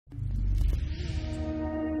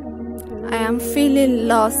I am feeling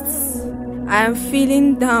lost. I am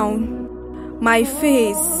feeling down. My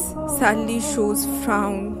face sadly shows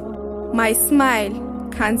frown. My smile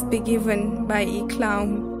can't be given by a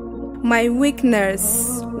clown. My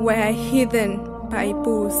weakness were hidden by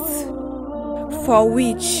boast, for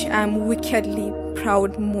which I'm wickedly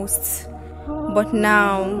proud most. But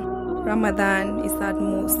now Ramadan is at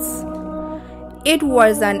most. It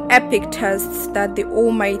was an epic test that the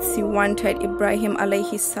Almighty wanted Ibrahim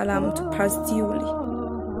alayhi salam to pass duly.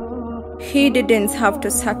 He didn't have to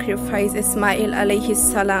sacrifice Ismail alayhi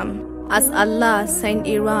salam, as Allah sent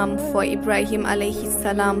a ram for Ibrahim alayhi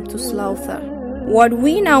salam to slaughter. What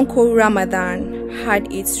we now call Ramadan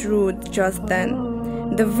had its root just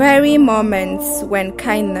then, the very moments when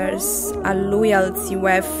kindness and loyalty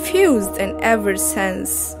were fused in every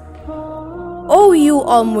sense. Oh, you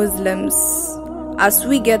all Muslims, as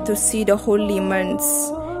we get to see the holy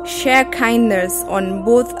months, share kindness on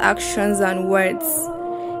both actions and words.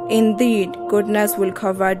 Indeed, goodness will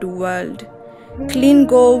cover the world. Clean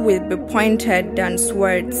gold will be pointed than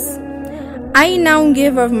swords. I now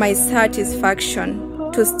give of my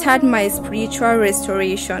satisfaction to start my spiritual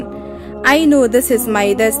restoration. I know this is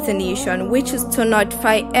my destination, which is to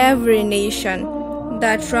notify every nation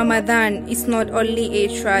that Ramadan is not only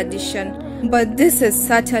a tradition, but this is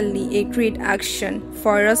certainly a great action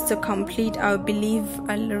for us to complete our belief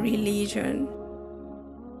and religion.